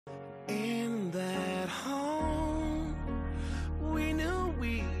In that home, we knew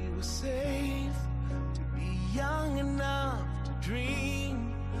we were safe to be young enough to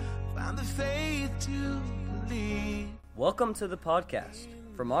dream, find the faith to believe. Welcome to the podcast,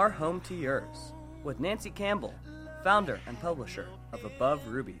 From Our Home to Yours, with Nancy Campbell, founder and publisher of Above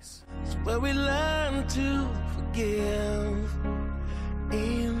Rubies. It's where we learn to forgive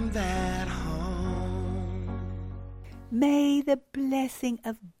in that home. May the blessing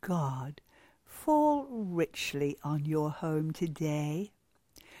of God fall richly on your home today.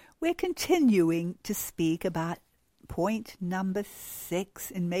 We're continuing to speak about point number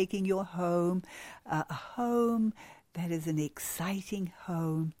 6 in making your home a home that is an exciting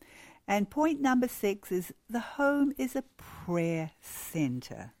home. And point number 6 is the home is a prayer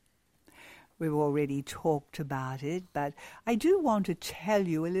center. We've already talked about it, but I do want to tell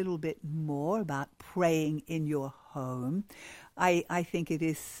you a little bit more about praying in your home. I think it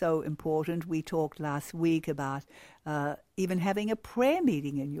is so important. We talked last week about even having a prayer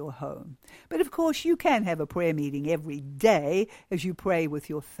meeting in your home. But of course, you can have a prayer meeting every day as you pray with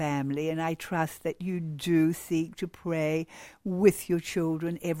your family, and I trust that you do seek to pray with your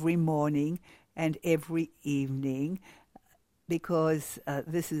children every morning and every evening, because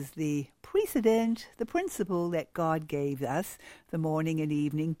this is the precedent, the principle that God gave us, the morning and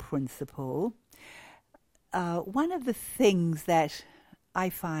evening principle. One of the things that I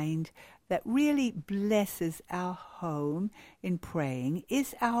find that really blesses our home in praying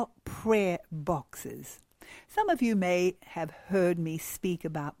is our prayer boxes. Some of you may have heard me speak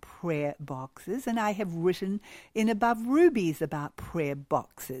about prayer boxes, and I have written in Above Rubies about prayer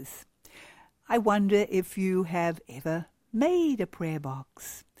boxes. I wonder if you have ever made a prayer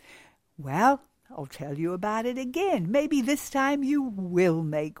box. Well, I'll tell you about it again. Maybe this time you will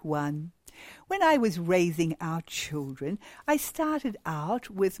make one. When I was raising our children, I started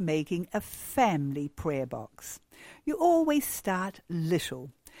out with making a family prayer box. You always start little.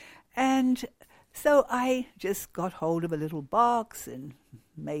 And so I just got hold of a little box and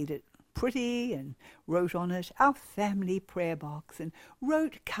made it pretty and wrote on it our family prayer box and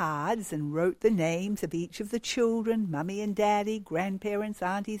wrote cards and wrote the names of each of the children, mummy and daddy, grandparents,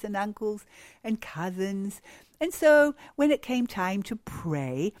 aunties and uncles and cousins. And so when it came time to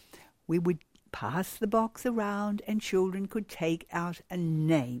pray, we would pass the box around and children could take out a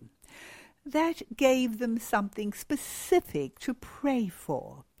name. That gave them something specific to pray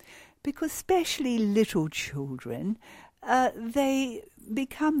for, because especially little children, they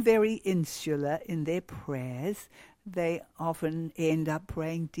become very insular in their prayers. They often end up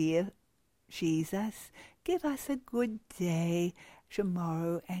praying, "Dear Jesus, give us a good day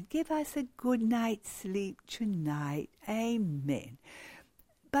tomorrow and give us a good night's sleep tonight. Amen."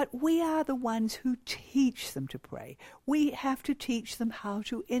 But we are the ones who teach them to pray. We have to teach them how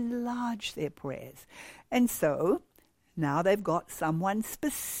to enlarge their prayers. And so now they've got someone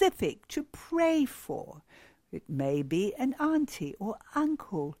specific to pray for. It may be an auntie or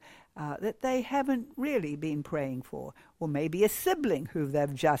uncle that they haven't really been praying for, or maybe a sibling who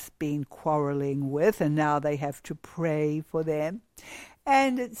they've just been quarreling with and now they have to pray for them.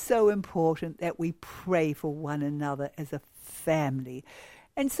 And it's so important that we pray for one another as a family.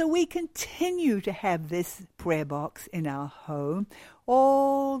 And so we continue to have this prayer box in our home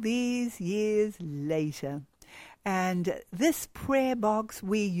all these years later. And this prayer box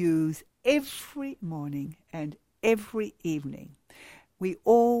we use every morning and every evening. We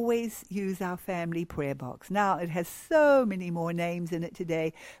always use our family prayer box. Now, it has so many more names in it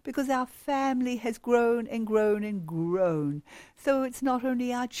today because our family has grown and grown and grown. So it's not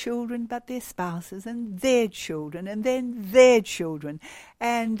only our children, but their spouses and their children and then their children.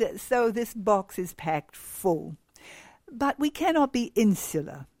 And so this box is packed full. But we cannot be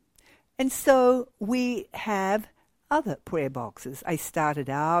insular. And so we have other prayer boxes. I started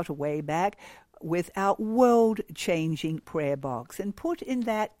out way back with our world-changing prayer box and put in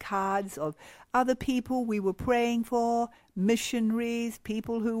that cards of other people we were praying for, missionaries,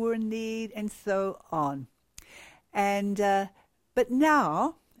 people who were in need, and so on. And but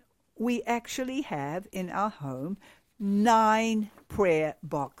now we actually have in our home 9 prayer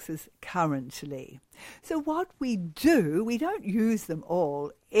boxes currently. So what we do, we don't use them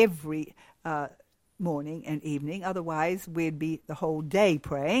all every morning and evening, otherwise we'd be the whole day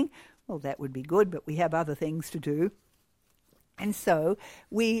praying. Well, that would be good, but we have other things to do. And so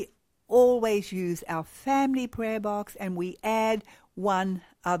we always use our family prayer box and we add one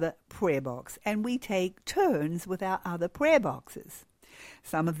other prayer box. And we take turns with our other prayer boxes.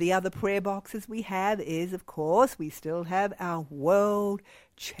 Some of the other prayer boxes we have is, of course, we still have our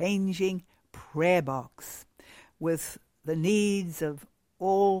world-changing prayer box with the needs of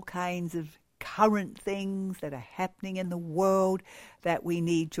all kinds of current things that are happening in the world that we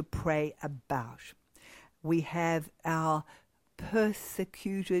need to pray about. We have our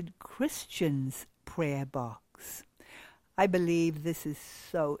persecuted Christians prayer box. I believe this is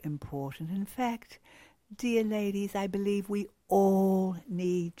so important. In fact, dear ladies, I believe we all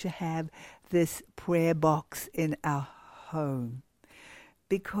need to have this prayer box in our home,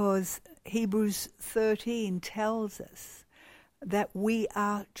 because Hebrews 13 tells us that we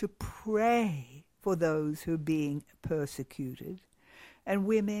are to pray for those who are being persecuted. And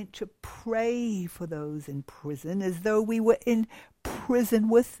we're meant to pray for those in prison as though we were in prison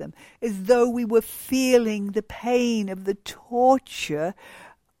with them, as though we were feeling the pain of the torture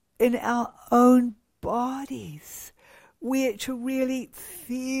in our own bodies. We're to really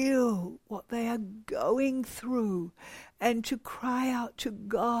feel what they are going through and to cry out to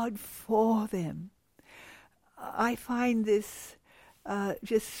God for them. I find this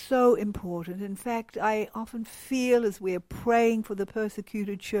just so important. In fact, I often feel as we're praying for the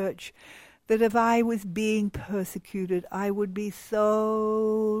persecuted church that if I was being persecuted, I would be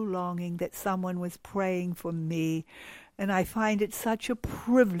so longing that someone was praying for me. And I find it such a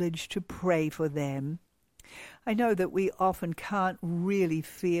privilege to pray for them. I know that we often can't really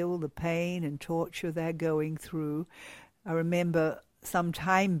feel the pain and torture they're going through. I remember some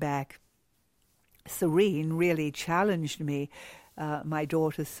time back, Serene really challenged me. My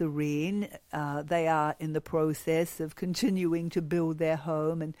daughter Serene, they are in the process of continuing to build their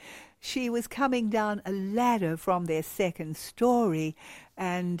home, and she was coming down a ladder from their second story,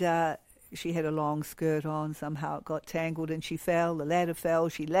 and she had a long skirt on. Somehow it got tangled and she fell. The ladder fell.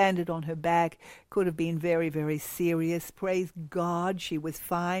 She landed on her back. Could have been very, very serious. Praise God, she was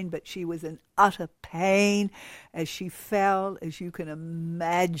fine, but she was in utter pain as she fell, as you can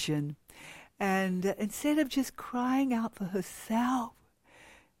imagine. And instead of just crying out for herself,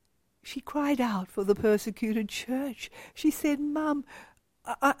 she cried out for the persecuted church. She said, "Mum,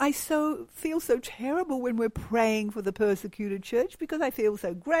 I feel so terrible when we're praying for the persecuted church because I feel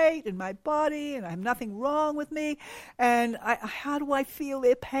so great in my body and I have nothing wrong with me. And how do I feel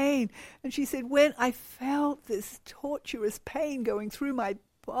their pain?" And she said, "When I felt this torturous pain going through my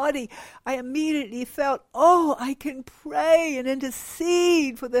body, I immediately felt, I can pray and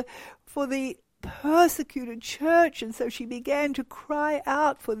intercede for the persecuted church." And so she began to cry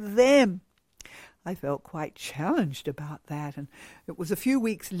out for them. I felt quite challenged about that, and it was a few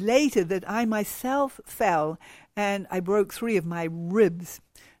weeks later that I myself fell and I broke 3 of my ribs.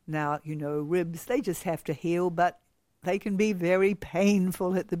 Now, ribs, they just have to heal, but they can be very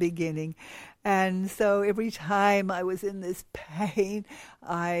painful at the beginning. And so every time I was in this pain,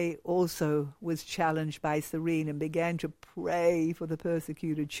 I also was challenged by Serene and began to pray for the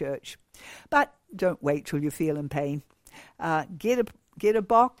persecuted church. But don't wait till you feel in pain. Get a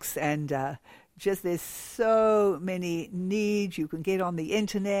box, and just there's so many needs. You can get on the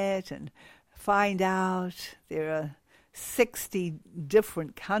internet and find out. There are 60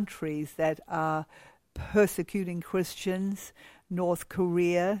 different countries that are persecuting Christians. North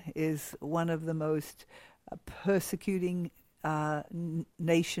Korea is one of the most persecuting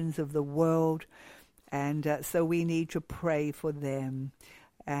nations of the world, and so we need to pray for them.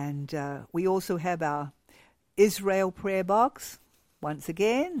 And we also have our Israel prayer box. Once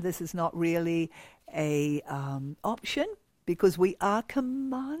again, this is not really a option, because we are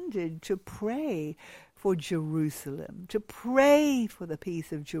commanded to pray for Jerusalem, to pray for the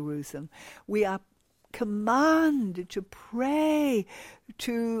peace of Jerusalem. We are commanded to pray,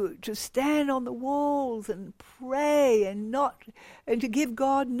 to stand on the walls and pray, and to give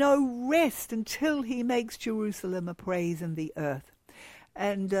God no rest until he makes Jerusalem a praise in the earth.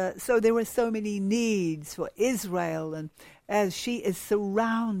 And so there are so many needs for Israel, and as she is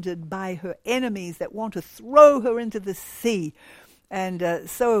surrounded by her enemies that want to throw her into the sea. And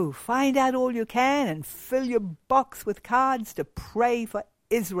so find out all you can and fill your box with cards to pray for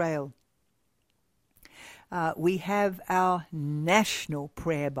Israel. We have our national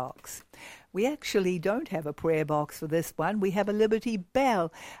prayer box. We actually don't have a prayer box for this one. We have a Liberty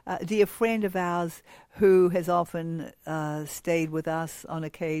Bell, a dear friend of ours who has often stayed with us on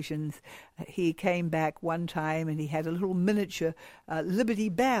occasions. He came back one time and he had a little miniature Liberty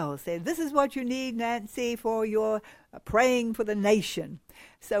Bell. Said, "This is what you need, Nancy, for your praying for the nation."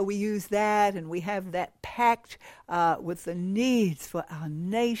 So we use that, and we have that packed with the needs for our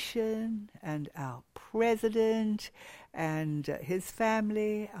nation and our president and his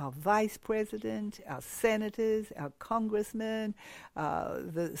family, our vice president, our senators, our congressmen,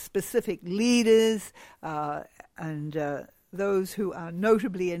 the specific leaders, and those who are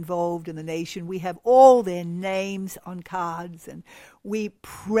notably involved in the nation. We have all their names on cards, and we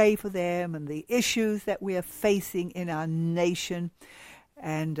pray for them and the issues that we are facing in our nation.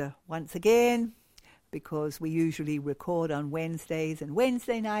 And once again, because we usually record on Wednesdays, and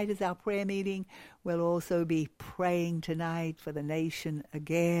Wednesday night is our prayer meeting, we'll also be praying tonight for the nation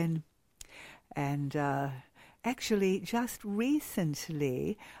again. And actually, just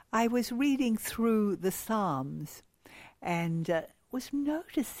recently, I was reading through the Psalms and was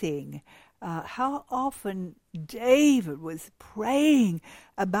noticing how often David was praying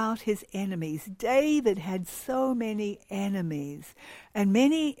about his enemies. David had so many enemies, and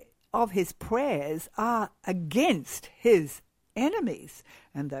many of his prayers are against his enemies,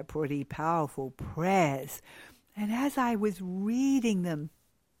 and they're pretty powerful prayers. And as I was reading them,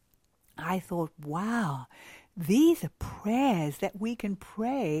 I thought, wow, these are prayers that we can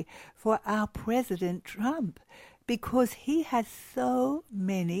pray for our President Trump, because he has so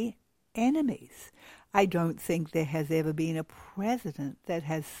many enemies. I don't think there has ever been a president that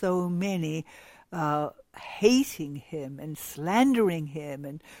has so many hating him and slandering him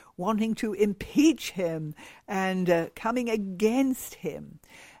and wanting to impeach him and coming against him.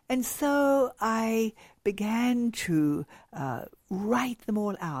 And so I began to write them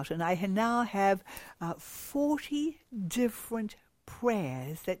all out, and I now have 40 different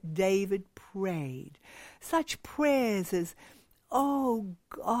prayers that David prayed. Such prayers as, oh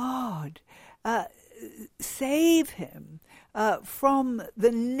God, save him from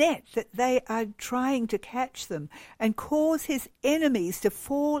the net that they are trying to catch them, and cause his enemies to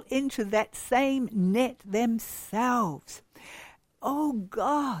fall into that same net themselves. Oh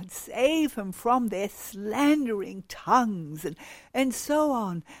God, save him from their slandering tongues, and so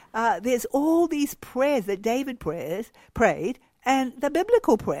on. There's all these prayers that David prayed, and the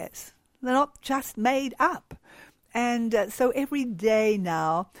biblical prayers. They're not just made up. And so every day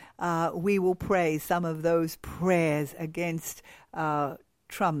now we will pray some of those prayers against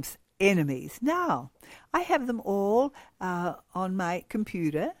Trump's enemies. Now, I have them all on my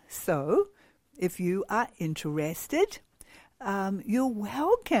computer, so if you are interested, you're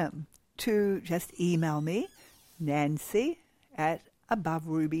welcome to just email me,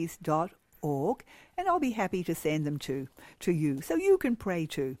 nancy@aboverubies.org, and I'll be happy to send them to you, so you can pray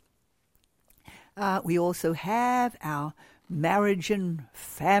too. We also have our marriage and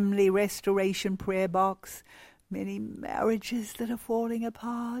family restoration prayer box. Many marriages that are falling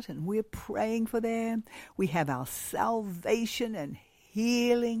apart, and we're praying for them. We have our salvation and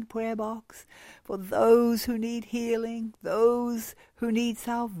healing prayer box for those who need healing, those who need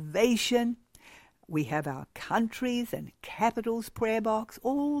salvation. We have our countries and capitals prayer box,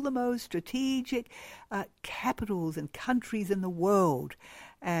 all the most strategic capitals and countries in the world.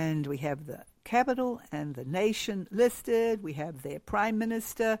 And we have the capital and the nation listed. We have their prime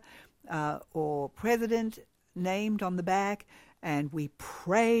minister or president named on the back, and we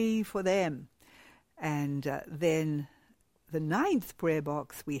pray for them. And then the 9th prayer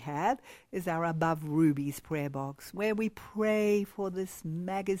box we have is our Above Rubies prayer box, where we pray for this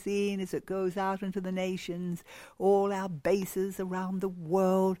magazine as it goes out into the nations, all our bases around the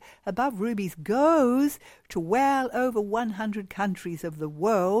world. Above Rubies goes to well over 100 countries of the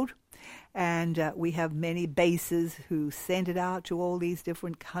world, and we have many bases who send it out to all these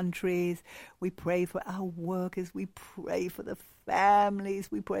different countries. We pray for our workers, we pray for the families,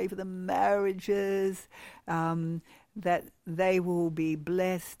 we pray for the marriages, that they will be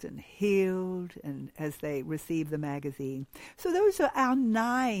blessed and healed and as they receive the magazine. So those are our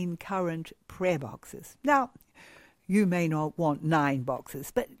 9 current prayer boxes. Now, you may not want 9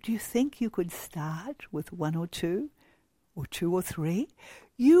 boxes, but do you think you could start with 1 or 2 or 2 or 3?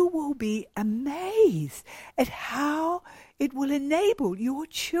 You will be amazed at how it will enable your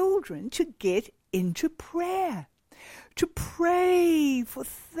children to get into prayer, to pray for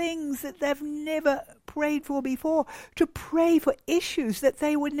things that they've never prayed for before, to pray for issues that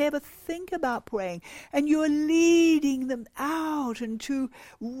they would never think about praying. And you're leading them out into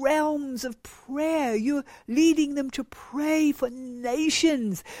realms of prayer. You're leading them to pray for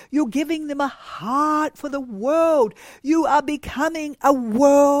nations. You're giving them a heart for the world. You are becoming a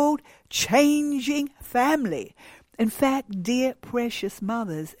world-changing family. In fact, dear precious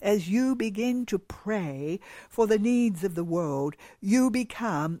mothers, as you begin to pray for the needs of the world, you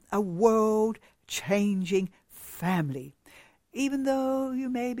become a world-changing family. Even though you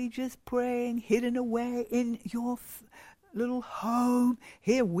may be just praying hidden away in your little home,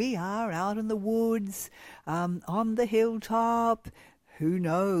 here we are out in the woods, on the hilltop. Who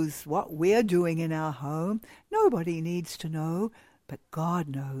knows what we're doing in our home? Nobody needs to know, but God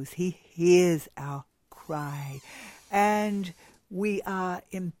knows. He hears our cry. and we are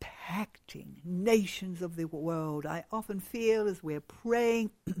impacting nations of the world. I often feel as we're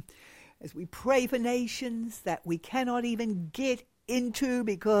praying, as we pray for nations that we cannot even get into,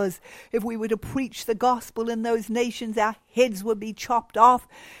 because if we were to preach the gospel in those nations, our heads would be chopped off.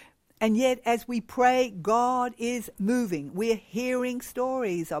 And yet, as we pray, God is moving. We're hearing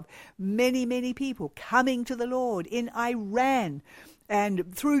stories of many, many people coming to the Lord in Iran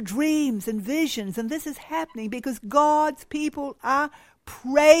and through dreams and visions. And this is happening because God's people are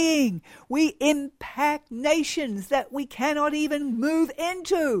praying. We impact nations that we cannot even move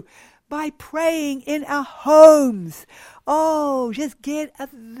into by praying in our homes. Oh, just get a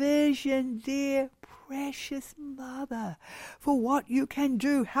vision, dear precious mother, for what you can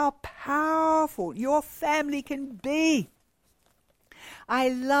do, how powerful your family can be. I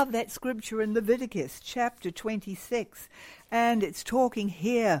love that scripture in Leviticus chapter 26, and it's talking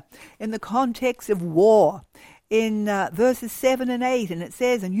here in the context of war in verses 7 and 8, and it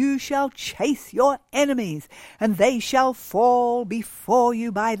says, "And you shall chase your enemies, and they shall fall before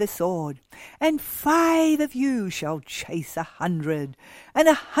you by the sword. And 5 of you shall chase 100, and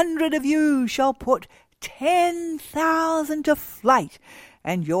 100 of you shall put 10,000 to flight,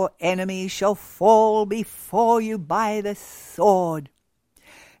 and your enemies shall fall before you by the sword."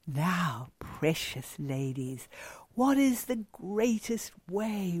 Now, precious ladies, what is the greatest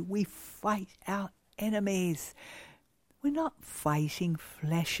way we fight our enemies? We're not fighting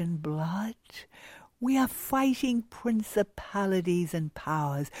flesh and blood. We are fighting principalities and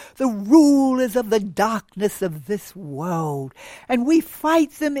powers, the rulers of the darkness of this world. And we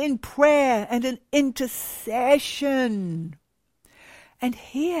fight them in prayer and in intercession. And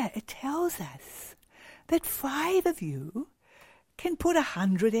here it tells us that 5 of you can put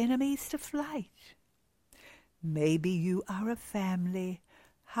 100 enemies to flight. Maybe you are a family,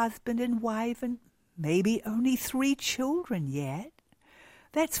 husband and wife, and maybe only 3 children yet.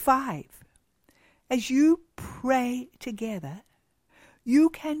 That's 5. As you pray together, you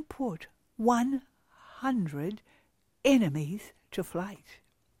can put 100 enemies to flight.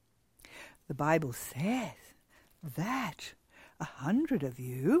 The Bible says that 100 of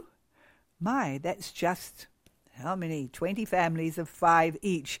you, that's just how many? 20 families of 5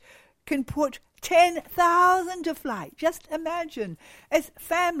 each, can put 10,000 to flight. Just imagine as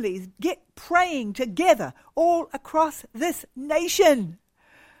families get praying together all across this nation.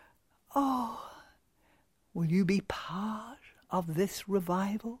 Oh, will you be part of this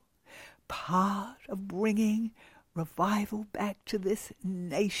revival? Part of bringing revival back to this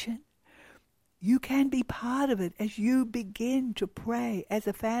nation? You can be part of it as you begin to pray as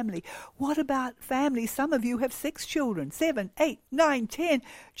a family. What about families? Some of you have 6 children, 7, 8, 9, 10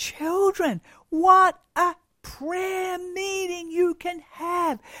 children. What a prayer meeting you can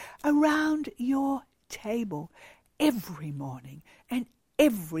have around your table every morning and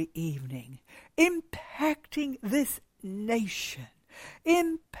every evening, impacting this nation,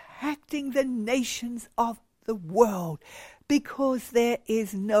 impacting the nations of the world, because there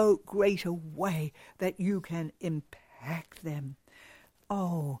is no greater way that you can impact them.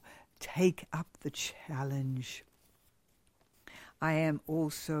 Oh, take up the challenge. I am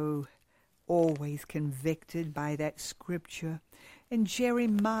also always convicted by that scripture in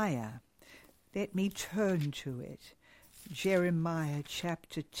Jeremiah. Let me turn to it. Jeremiah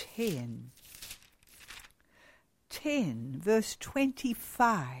chapter 10, verse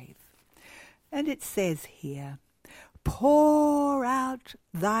 25. And it says here, "Pour out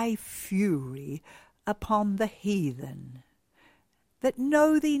thy fury upon the heathen that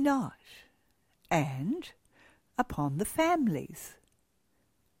know thee not, and upon the families."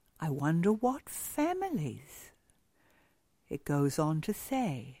 I wonder what families. It goes on to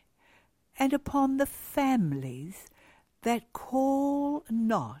say, "and upon the families that call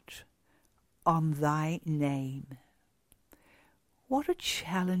not on thy name." What a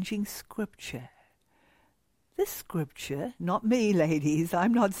challenging scripture. This scripture, not me, ladies,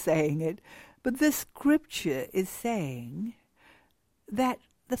 I'm not saying it, but this scripture is saying that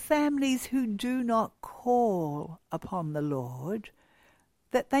the families who do not call upon the Lord,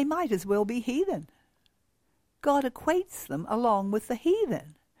 that they might as well be heathen. God equates them along with the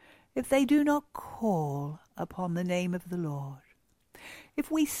heathen if they do not call upon the name of the Lord.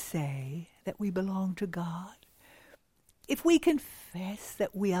 If we say that we belong to God, if we confess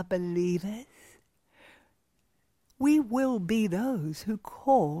that we are believers, we will be those who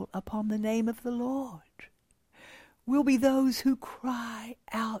call upon the name of the Lord. We'll be those who cry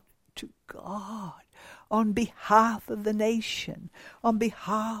out to God. on behalf of the nation, on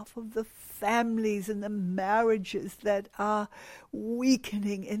behalf of the families and the marriages that are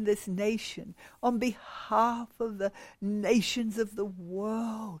weakening in this nation, on behalf of the nations of the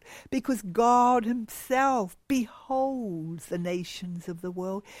world, because God himself beholds the nations of the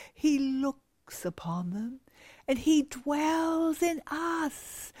world. He looks upon them and he dwells in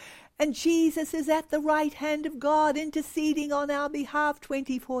us. And Jesus is at the right hand of God interceding on our behalf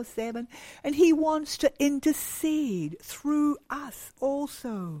 24/7. And he wants to intercede through us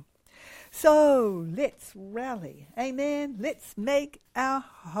also. So let's rally. Amen. Let's make our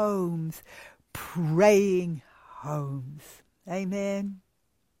homes praying homes. Amen.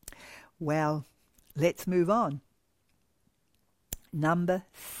 Well, let's move on. Number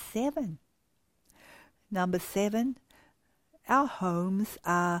 7. Number 7, our homes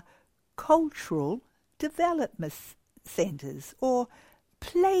are cultural development centres or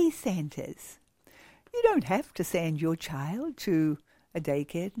play centres. You don't have to send your child to a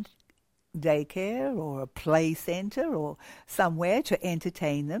daycare or a play centre or somewhere to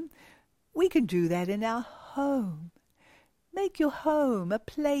entertain them. We can do that in our home. Make your home a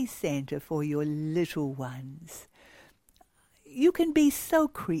play centre for your little ones. You can be so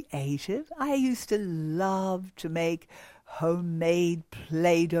creative. I used to love to make homemade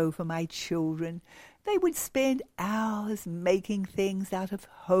Play-Doh for my children. They would spend hours making things out of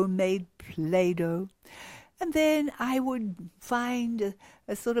homemade Play-Doh. And then I would find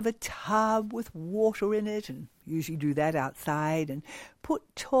a sort of a tub with water in it, and usually do that outside, and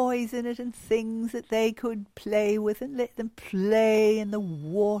put toys in it and things that they could play with and let them play in the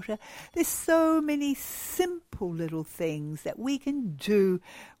water. There's so many simple little things that we can do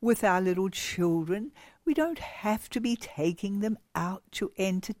with our little children. We don't have to be taking them out to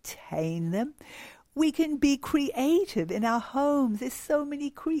entertain them. We can be creative in our homes. There's so many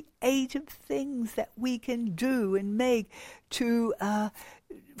creative things that we can do and make to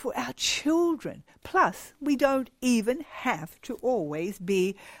for our children. Plus, we don't even have to always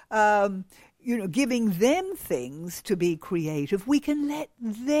be, giving them things to be creative. We can let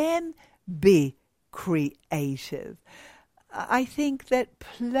them be creative. I think that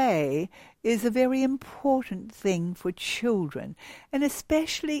play is a very important thing for children, and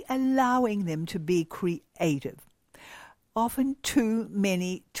especially allowing them to be creative. Often too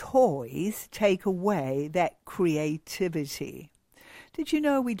many toys take away that creativity. Did you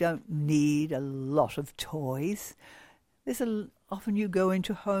know we don't need a lot of toys? Often you go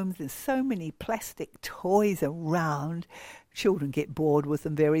into homes, there's so many plastic toys around. Children get bored with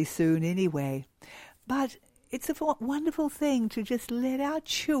them very soon anyway. But it's a wonderful thing to just let our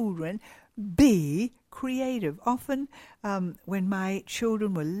children be creative. Often when my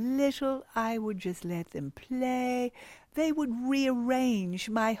children were little, I would just let them play. They would rearrange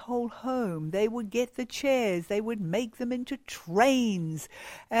my whole home. They would get the chairs. They would make them into trains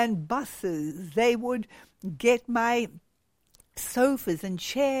and buses. They would get my sofas and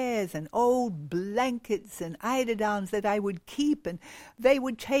chairs and old blankets and eiderdowns that I would keep, and they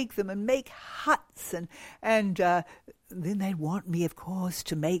would take them and make huts, and then they'd want me, of course,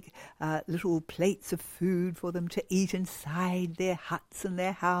 to make little plates of food for them to eat inside their huts and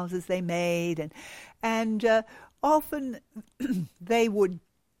their houses they made, and often they would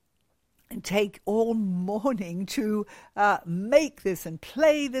take all morning to make this and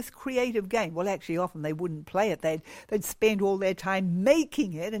play this creative game. Well, actually, often they wouldn't play it. They'd spend all their time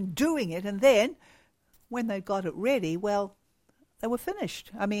making it and doing it, and then when they got it ready, well, they were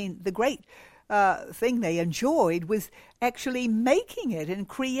finished. I mean, the great thing they enjoyed was actually making it and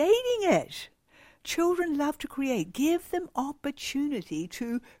creating it. Children love to create. Give them opportunity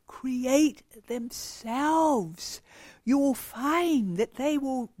to create themselves. You will find that they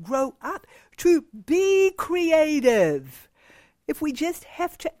will grow up to be creative. If we just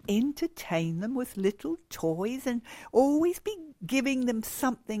have to entertain them with little toys and always be giving them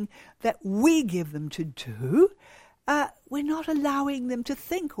something that we give them to do, we're not allowing them to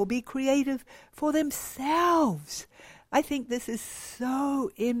think or be creative for themselves. I think this is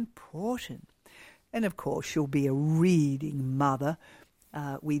so important. And of course, you'll be a reading mother.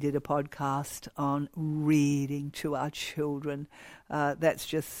 We did a podcast on reading to our children. That's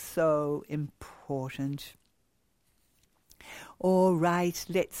just so important. All right,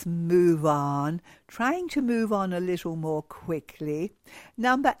 let's move on. Trying to move on a little more quickly.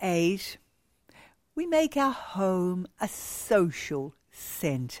 Number 8, we make our home a social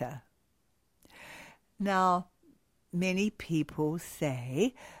center. Now, many people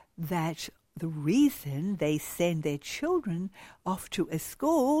say that the reason they send their children off to a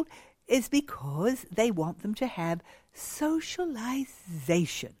school is because they want them to have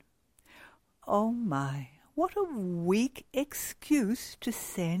socialization. Oh my, what a weak excuse to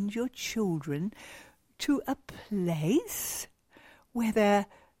send your children to a place where they're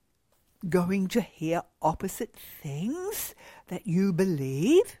going to hear opposite things that you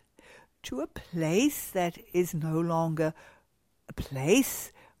believe, to a place that is no longer a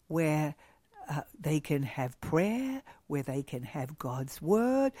place where they can have prayer, where they can have God's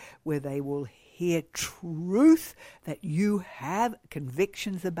word, where they will hear truth that you have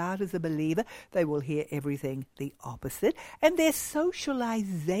convictions about as a believer. They will hear everything the opposite. And their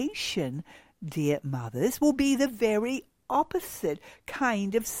socialization, dear mothers, will be the very opposite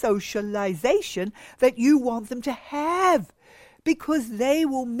kind of socialization that you want them to have, because they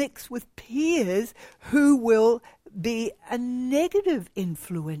will mix with peers who will be a negative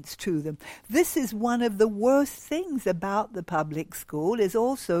influence to them. This is one of the worst things about the public school, is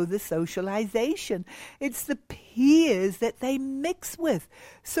also the socialization. It's the peers that they mix with,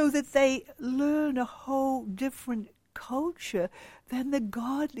 so that they learn a whole different culture than the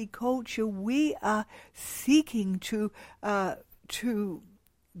godly culture we are seeking to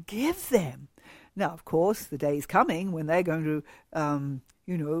give them. Now, of course, the day is coming when they're going to,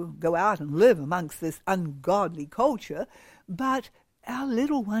 go out and live amongst this ungodly culture, but our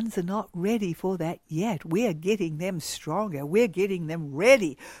little ones are not ready for that yet. We're getting them stronger. We're getting them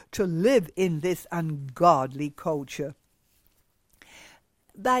ready to live in this ungodly culture.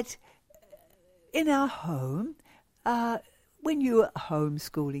 But in our home, when you're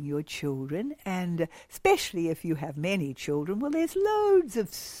homeschooling your children, and especially if you have many children, well, there's loads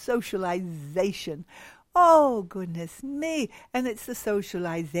of socialization. Oh, goodness me. And it's the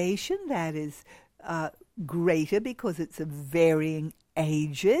socialization that is greater because it's of varying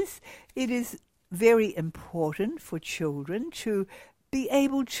ages. It is very important for children to be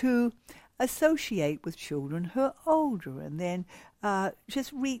able to associate with children who are older, and then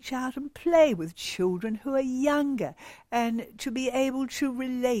just reach out and play with children who are younger, and to be able to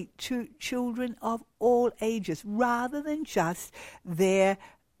relate to children of all ages rather than just their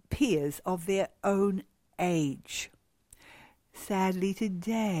peers of their own age. Sadly,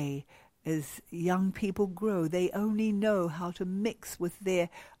 today, as young people grow, they only know how to mix with their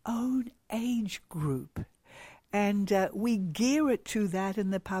own age group. And we gear it to that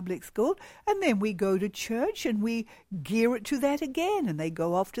in the public school, and then we go to church and we gear it to that again, and they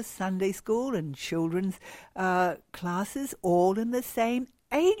go off to Sunday school and children's classes, all in the same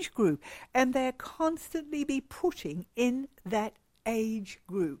age group. And they're constantly be putting in that age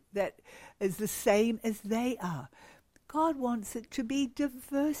group that is the same as they are. God wants it to be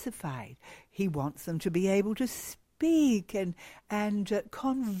diversified. He wants them to be able to speak and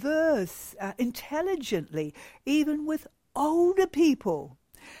converse intelligently, even with older people.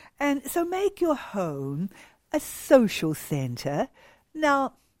 And so make your home a social center.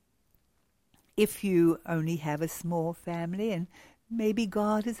 Now, if you only have a small family, and maybe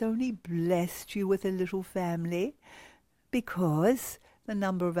God has only blessed you with a little family, because the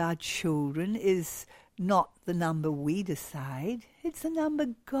number of our children is not the number we decide, it's the number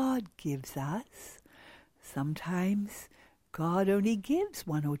God gives us. Sometimes God only gives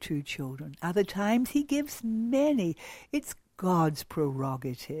 1 or 2 children. Other times he gives many. It's God's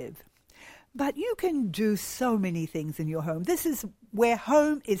prerogative. But you can do so many things in your home. This is where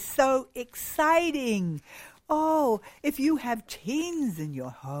home is so exciting. Oh, if you have teens in your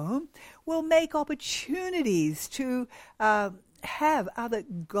home, we'll make opportunities to have other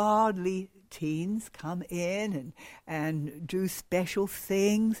godly teens come in and do special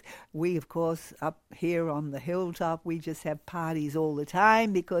things. We, of course, up here on the hilltop, we just have parties all the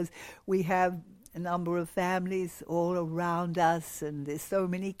time because we have a number of families all around us, and there's so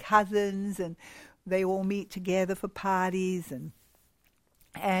many cousins, and they all meet together for parties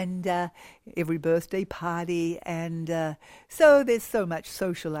and every birthday party, and so there's so much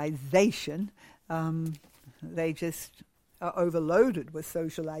socialization. They just are overloaded with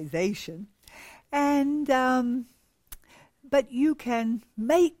socialization. And but you can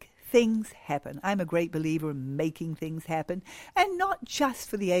make things happen. I'm a great believer in making things happen, and not just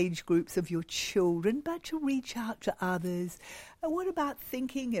for the age groups of your children, but to reach out to others. What about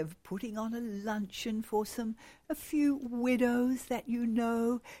thinking of putting on a luncheon for a few widows that you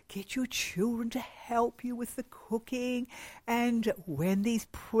know? Get your children to help you with the cooking, and when these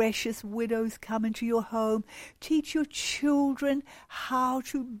precious widows come into your home, teach your children how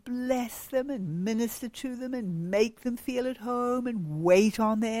to bless them and minister to them and make them feel at home and wait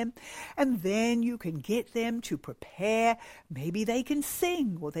on them. And then you can get them to prepare. Maybe they can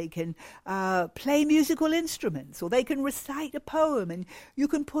sing, or they can play musical instruments, or they can recite a poem, and you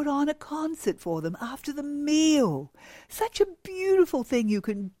can put on a concert for them after the meal. Such a beautiful thing you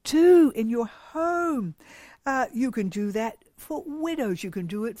can do in your home. You can do that for widows. You can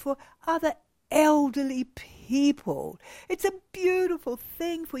do it for other elderly people. It's a beautiful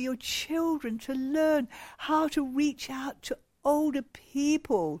thing for your children to learn how to reach out to older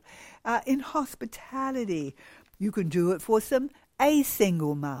people in hospitality. You can do it for a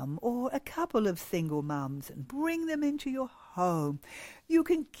single mum or a couple of single mums and bring them into your home. You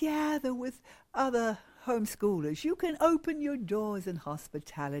can gather with other homeschoolers. You can open your doors in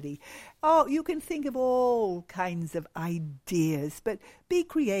hospitality. Oh, you can think of all kinds of ideas, but be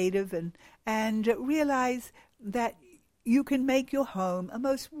creative and realize that you can make your home a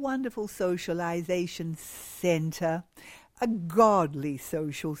most wonderful socialization center, a godly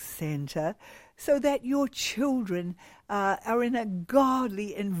social center, so that your children are in a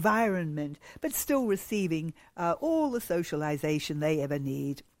godly environment, but still receiving all the socialization they ever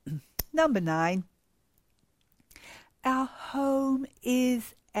need. Number 9, our home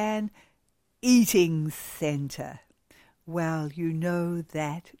is an eating center. Well, you know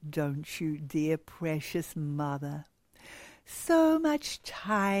that, don't you, dear precious mother? So much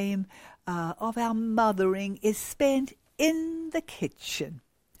time of our mothering is spent in the kitchen,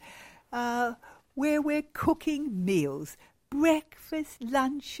 where we're cooking meals, breakfast,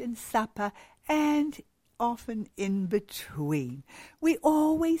 lunch and supper, and often in between. We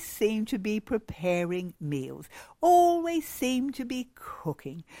always seem to be preparing meals, always seem to be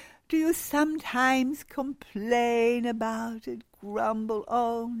cooking. Do you sometimes complain about it, grumble,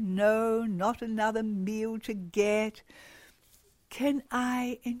 oh no, not another meal to get? Can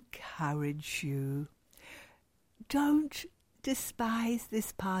I encourage you? Don't despise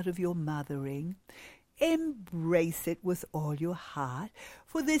this part of your mothering. Embrace it with all your heart,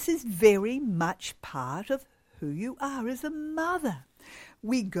 for this is very much part of who you are as a mother.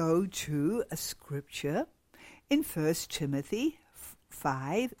 We go to a scripture in 1 Timothy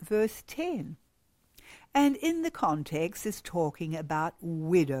 5, verse 10. And in the context is talking about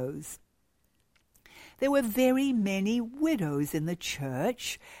widows. There were very many widows in the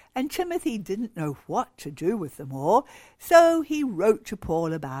church, and Timothy didn't know what to do with them all, so he wrote to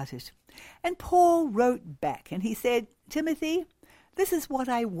Paul about it. And Paul wrote back, and he said, Timothy, this is what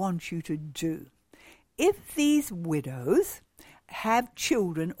I want you to do. If these widows have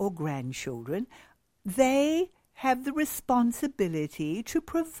children or grandchildren, they have the responsibility to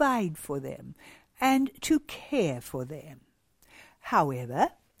provide for them and to care for them. However,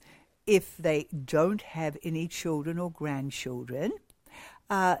 if they don't have any children or grandchildren,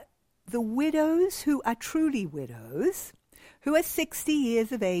 the widows who are truly widows, who are 60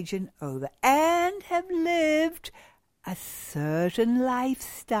 years of age and over, and have lived a certain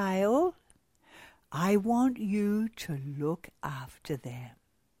lifestyle, I want you to look after them.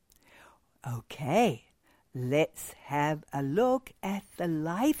 Okay, let's have a look at the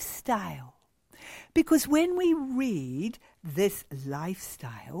lifestyle. Because when we read this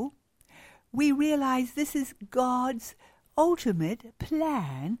lifestyle, we realize this is God's ultimate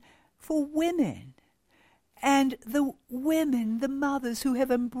plan for women. And the women, the mothers who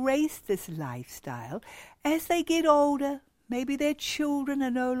have embraced this lifestyle, as they get older, maybe their children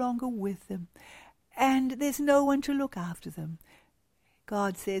are no longer with them, and there's no one to look after them.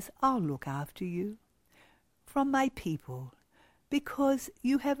 God says, I'll look after you from my people, because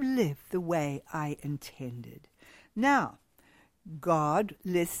you have lived the way I intended. Now, God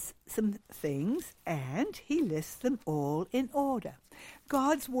lists some things, and he lists them all in order.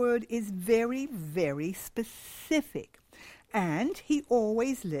 God's word is very, very specific, and he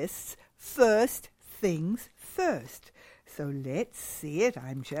always lists first things first. So let's see it.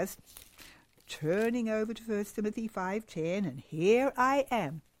 I'm just turning over to 1 Timothy 5:10, and here I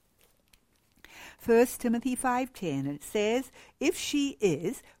am. 1 Timothy 5:10, and it says, if she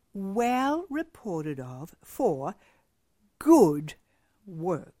is well reported of for good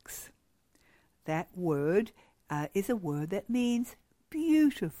works. That word is a word that means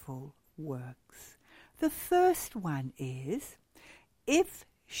beautiful works. The first one is, if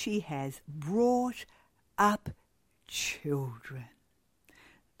she has brought up children.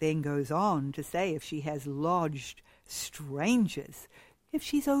 Then goes on to say, if she has lodged strangers, if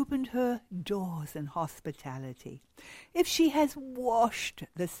she's opened her doors in hospitality, if she has washed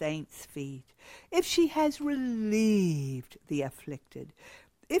the saints' feet, if she has relieved the afflicted,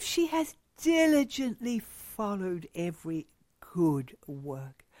 if she has diligently followed every good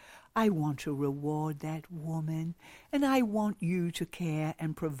work, I want to reward that woman, and I want you to care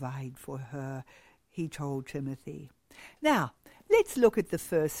and provide for her, he told Timothy. Now, let's look at the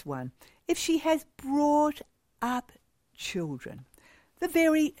first one. If she has brought up children.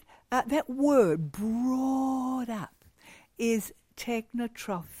 That word brought up is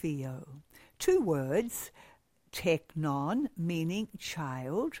technotrophio. 2 words, technon, meaning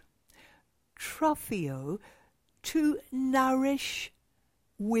child, trophio, to nourish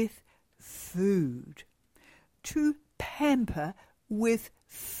with food, to pamper with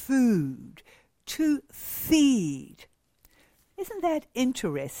food, to feed. Isn't that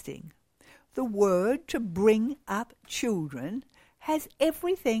interesting? The word to bring up children has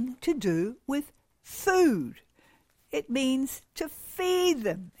everything to do with food. It means to feed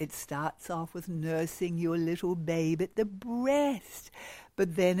them. It starts off with nursing your little babe at the breast.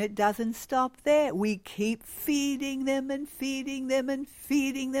 But then it doesn't stop there. We keep feeding them and feeding them and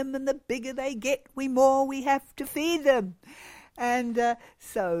feeding them. And the bigger they get, the more we have to feed them. And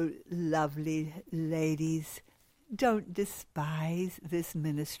so, lovely ladies, don't despise this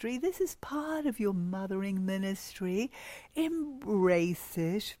ministry. This is part of your mothering ministry. Embrace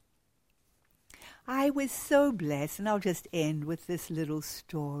it. I was so blessed, and I'll just end with this little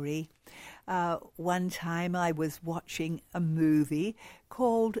story. One time I was watching a movie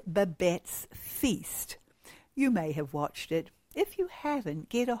called Babette's Feast. You may have watched it. If you haven't,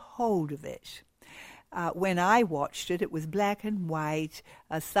 get a hold of it. When I watched it, it was black and white,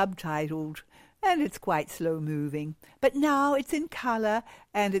 subtitled, and it's quite slow-moving. But now it's in color,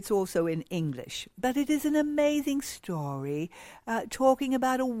 and it's also in English. But it is an amazing story, talking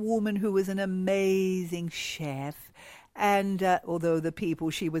about a woman who was an amazing chef, and although the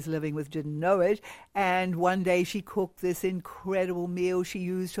people she was living with didn't know it, and one day she cooked this incredible meal. She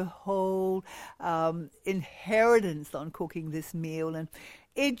used her whole inheritance on cooking this meal, and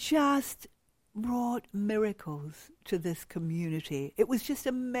it just brought miracles to this community. It was just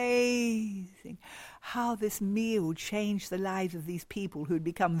amazing how this meal changed the lives of these people who'd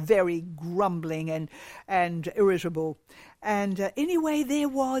become very grumbling and irritable. And anyway, there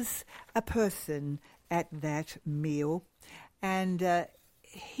was a person at that meal, and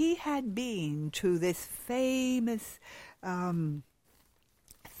he had been to this famous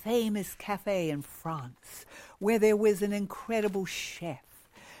cafe in France where there was an incredible chef.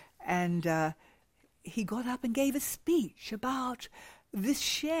 And he got up and gave a speech about this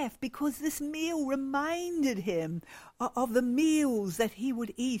chef because this meal reminded him of the meals that he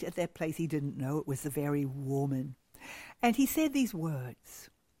would eat at that place. He didn't know it was the very woman. And he said these words.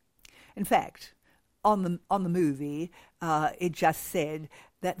 In fact, on the movie, it just said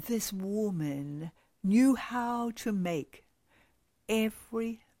that this woman knew how to make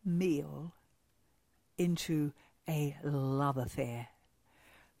every meal into a love affair.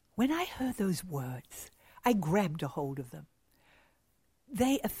 When I heard those words, I grabbed a hold of them.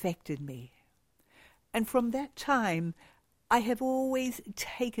 They affected me. And from that time, I have always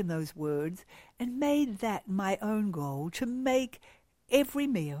taken those words and made that my own goal, to make every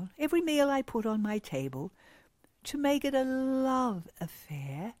meal I put on my table, to make it a love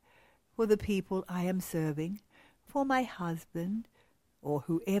affair for the people I am serving, for my husband, or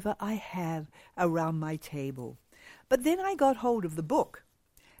whoever I have around my table. But then I got hold of the book.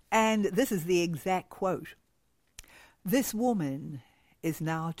 And this is the exact quote. This woman is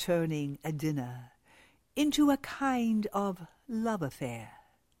now turning a dinner into a kind of love affair,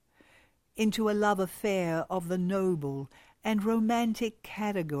 into a love affair of the noble and romantic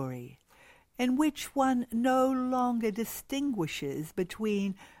category, in which one no longer distinguishes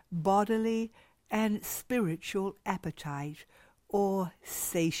between bodily and spiritual appetite or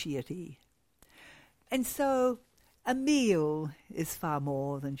satiety. And so a meal is far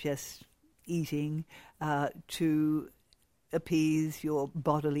more than just eating to appease your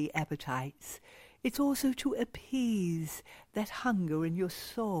bodily appetites. It's also to appease that hunger in your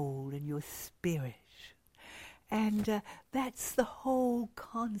soul and your spirit. And that's the whole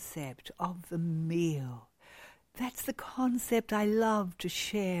concept of the meal. That's the concept I love to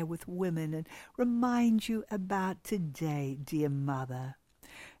share with women and remind you about today, dear mother.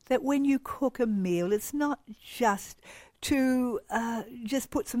 That when you cook a meal, it's not just to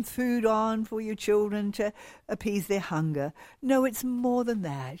just put some food on for your children to appease their hunger. No, it's more than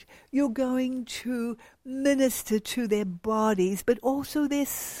that. You're going to minister to their bodies, but also their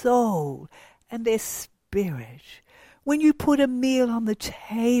soul and their spirit. When you put a meal on the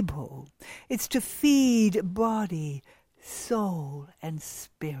table, it's to feed body, soul, and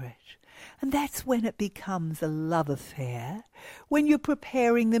spirit. And that's when it becomes a love affair. When you're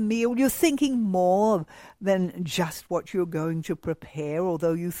preparing the meal, you're thinking more than just what you're going to prepare,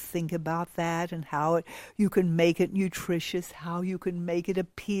 although you think about that and how you can make it nutritious, how you can make it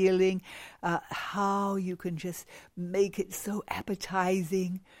appealing, how you can just make it so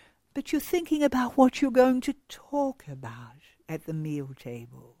appetizing. but you're thinking about what you're going to talk about at the meal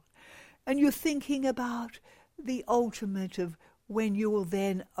table. And you're thinking about the ultimate of when you will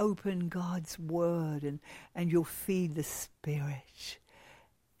then open God's Word and you'll feed the Spirit.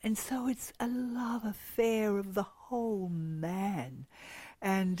 And so it's a love affair of the whole man.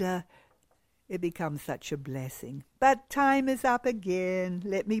 And it becomes such a blessing. But time is up again.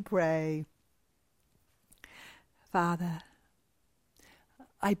 Let me pray. Father,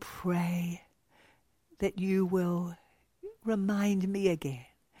 I pray that you will remind me again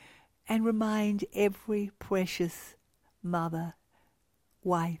and remind every precious mother,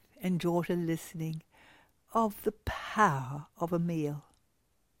 wife, and daughter listening of the power of a meal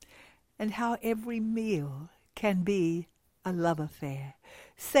and how every meal can be a love affair.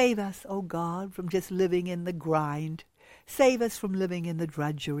 Save us, O God, from just living in the grind. Save us from living in the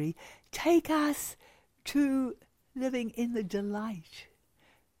drudgery. Take us to living in the delight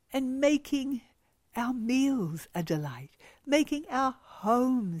and making our meals a delight, making our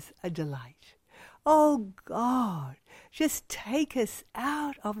homes a delight. Oh God, just take us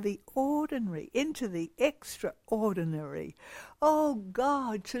out of the ordinary into the extraordinary. Oh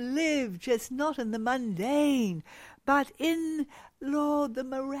God, to live just not in the mundane, but in, Lord, the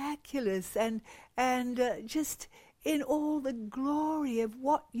miraculous and just in all the glory of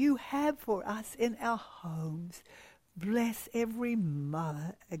what you have for us in our homes. Bless every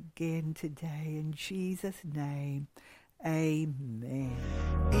mother again today in Jesus' name. Amen.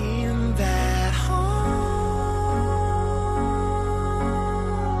 In that home